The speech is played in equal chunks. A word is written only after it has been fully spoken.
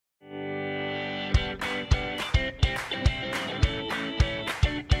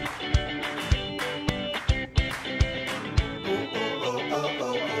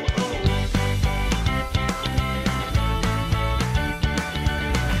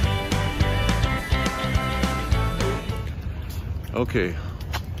Okay,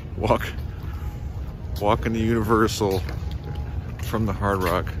 walking to Universal from the Hard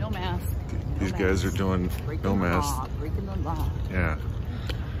Rock. No mask. These guys are doing no mask. Breaking the law. Yeah,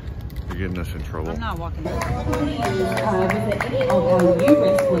 they're getting us in trouble. I'm not walking. Visit any of our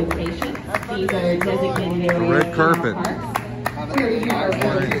U-Rest locations. These are designated areas. Red carpet. Where you are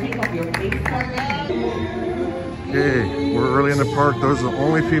able to take off your face covering. Okay, we're early in the park. Those are the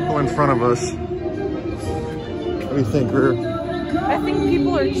only people in front of us. What do you think, Greer? I think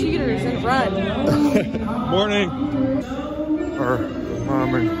people are cheaters and run. Morning. Our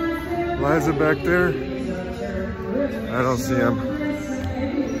mom and Liza back there. I don't see him.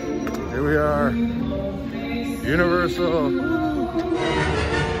 Here we are. Universal.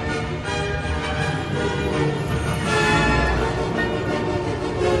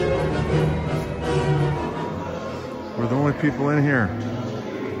 We're the only people in here.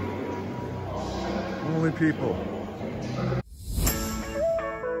 Only people.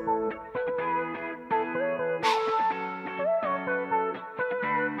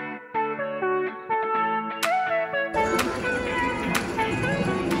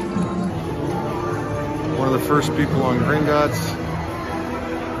 One of the first people on Gringotts.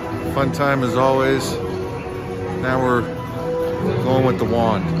 Fun time as always. Now we're going with the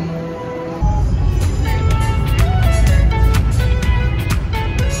wand.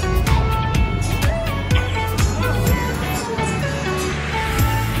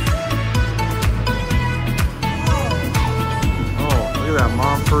 Oh, look at that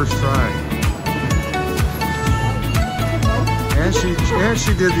mom first try. And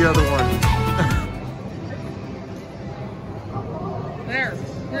she did the other one.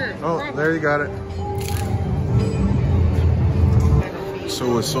 Oh, there you got it.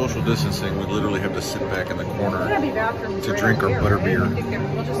 So with social distancing, we literally have to sit back in the corner to drink our butterbeer.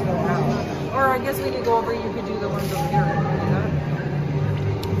 We'll just go out. Or I guess we could go over, you could do the ones over here.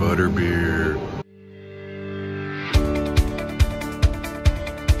 Butterbeer.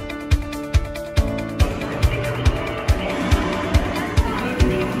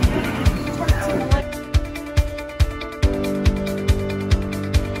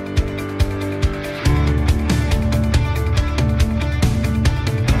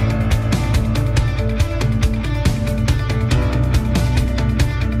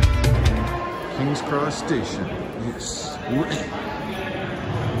 Kings Cross Station. Yes.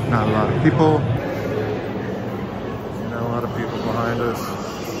 Not a lot of people. Not a lot of people behind us.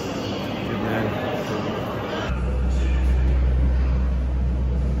 Getting in.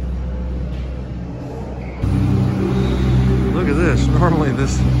 Look at this. Normally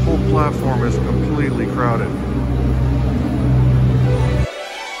this whole platform is completely crowded.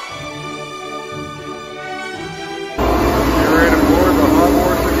 Get ready to board the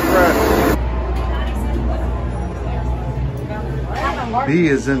Hogwarts Express. B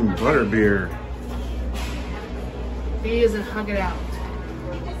is in butterbeer. B is in hug it out.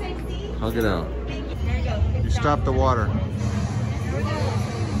 Hug it out. You stop the water.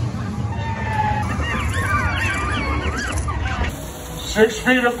 Six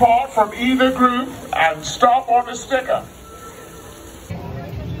feet apart from either group and stop on the sticker.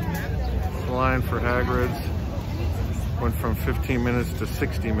 The line for Hagrid's went from 15 minutes to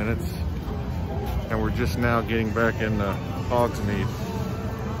 60 minutes. And we're just now getting back into Hogsmeade.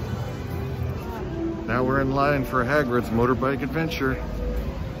 Now we're in line for Hagrid's motorbike adventure.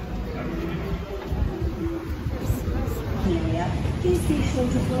 Please be sure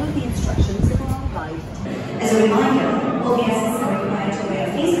to follow the instructions for our ride. As a reminder, all guests are required to wear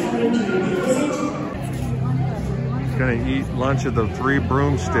face covering during the visit. He's gonna eat lunch at the Three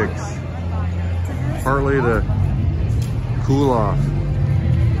Broomsticks, partly to cool off.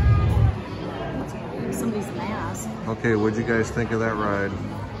 Somebody's mask. Okay, what'd you guys think of that ride?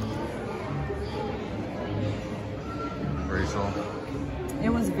 Rachel? It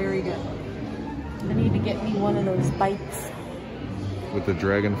was very good. I need to get me one of those bikes. With the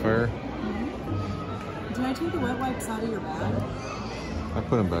dragon fire? Did I take the wet wipes out of your bag? I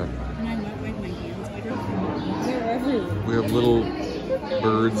put them back. Can I wet wipe my hands? I don't know. They're everywhere. We have little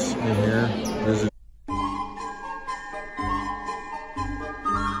birds in here. There's a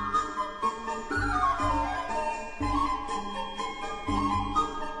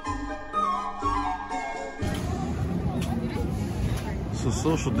So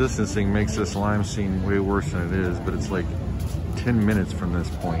social distancing makes this lime scene way worse than it is, but it's like 10 minutes from this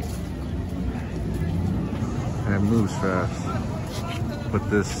point. And it moves fast. But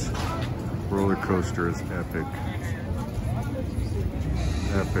this roller coaster is epic.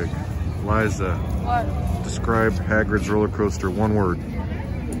 Epic. Liza, What? describe Hagrid's roller coaster, one word.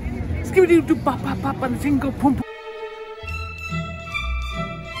 Skibidi-doo-bop-bop-bop and jingle pum pum.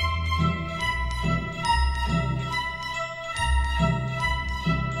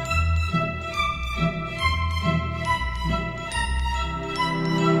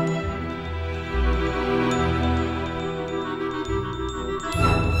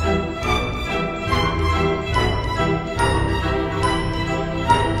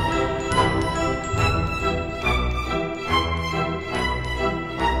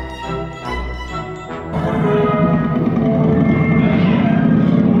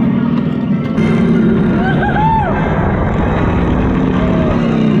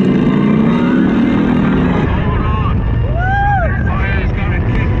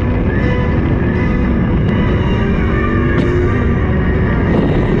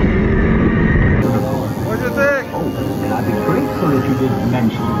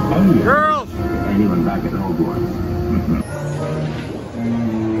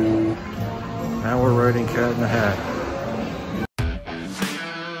 Cat in the Hat.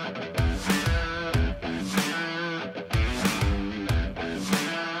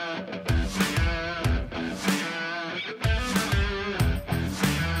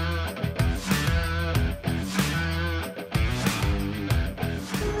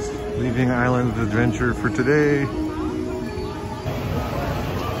 Leaving Islands Adventure for today. I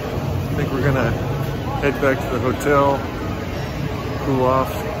think we're gonna head back to the hotel, cool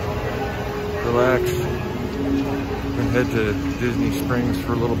off, relax, and head to Disney Springs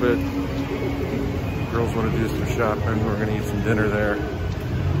for a little bit. Girls want to do some shopping. We're gonna eat some dinner there.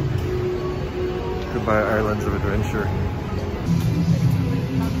 Goodbye, Islands of Adventure.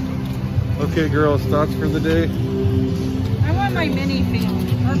 Okay, girls, thoughts for the day? I want my mini field.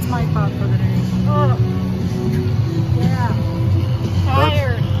 That's my thought for the day. Oh. Yeah.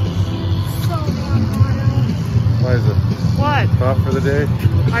 Tired. So damn tired. Liza, What? thought for the day?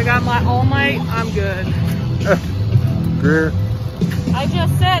 I got my all night. I'm good. Greer? I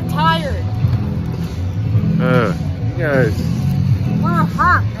just said tired. You guys. We're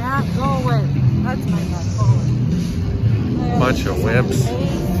hot, man. Go away. That's my thought. Go away. Bunch of wimps.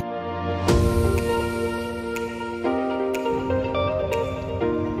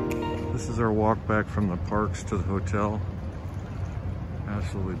 This is our walk back from the parks to the hotel.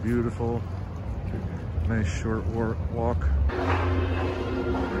 Absolutely beautiful. Nice short walk.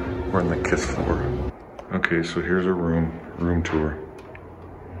 We're on the kiss floor. Okay, so here's a room tour.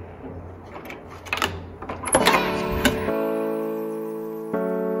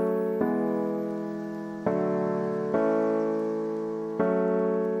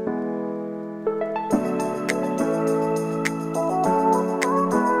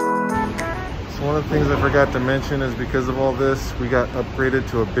 One of the things I forgot to mention is because of all this, we got upgraded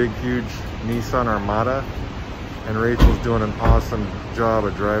to a big, huge Nissan Armada, and Rachel's doing an awesome job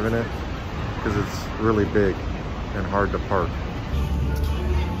of driving it because it's really big and hard to park.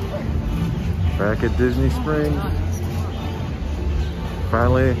 Back at Disney Springs.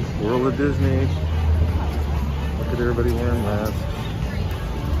 Finally, World of Disney. Look at everybody wearing masks.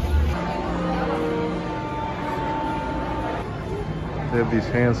 They have these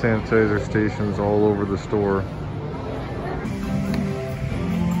hand sanitizer stations all over the store.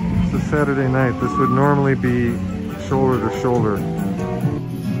 It's a Saturday night. This would normally be shoulder to shoulder.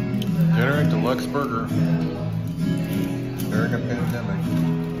 Dinner at Deluxe Burger. During a pandemic.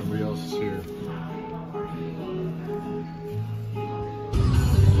 Nobody else is here.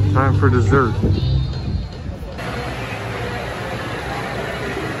 Time for dessert.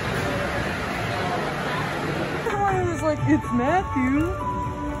 Like, it's Matthew.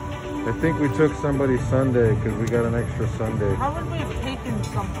 I think we took somebody's sundae because we got an extra sundae. How would we have taken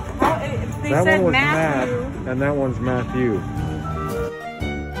something? If they That said one was Matthew. Matt, and that one's Matthew.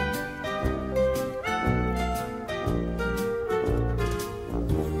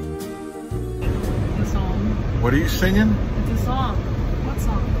 The song. What are you singing? It's a song. What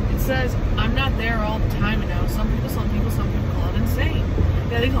song? It says, I'm not there all the time now. Some people call it insane.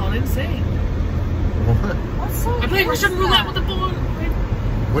 Yeah, they call it insane. What? What song? I play Russian roulette with the ball.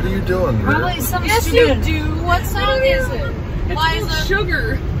 What are you doing, Ritter? Probably some Yes, stupid. you do. What song is it? It's Liza, called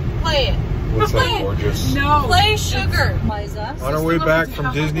Sugar. play it. What's up, gorgeous? No. Play Sugar, Liza. On our way back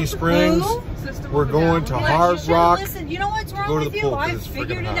from Disney Springs, we're going to Yes, Hard you should Rock. listen. You know what's wrong go to with the you? pool 'cause I it's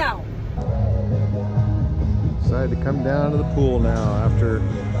figured friggin' it hot. out. Decided to come down to the pool now after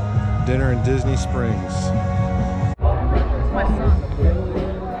dinner in Disney Springs. My son.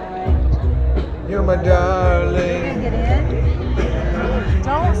 You're my darling. Get in.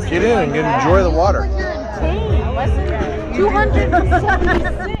 Don't Get in and enjoy the water.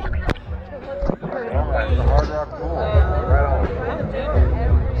 276. That's the Hard Rock pool. Right on.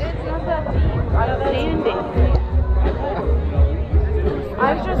 It's not that deep. Out of Sandy. I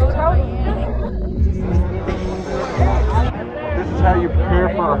was just telling you. This is how you prepare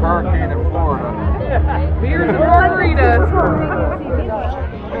for a hurricane in Florida. Beers and margaritas.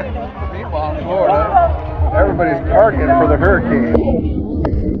 Meanwhile, in Florida, everybody's parking for the hurricane.